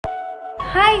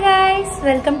Hi guys,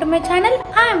 welcome to my channel.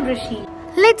 I am Rishi.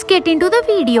 Let's get into the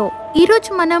video.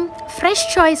 ఈరోజు మనం fresh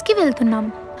choice కి వెళ్తున్నాం.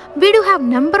 We do have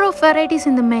number of varieties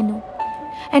in the menu.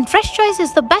 And fresh choice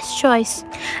is the best choice.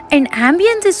 And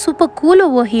ambience is super cool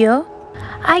over here.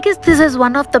 I guess this is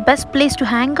one of the best place to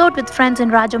hang out with friends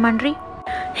in Rajahmundry.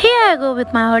 Here I go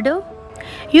with my order.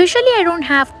 Usually I don't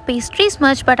have pastries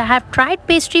much, but I have tried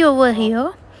pastry over here.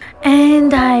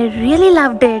 And I really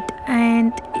loved it,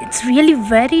 and it's really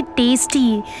very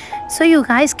tasty, so you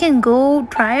guys can go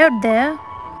try out there.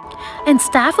 And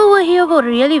staff over here were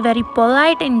really very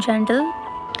polite and gentle,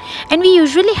 and we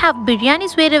usually have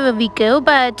biryanis wherever we go,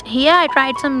 but here I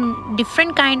tried some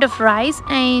different kind of rice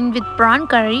and with prawn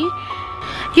curry.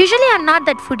 Usually I'm not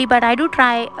that foodie, but I do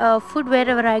try food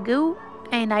wherever I go,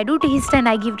 and I do taste and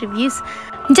I give reviews.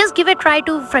 Just give a try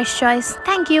to fresh choice.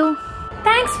 Thank you.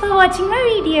 Thanks for watching my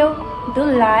video. Do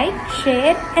like,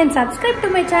 share and subscribe to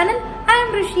my channel. I am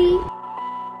Rishi.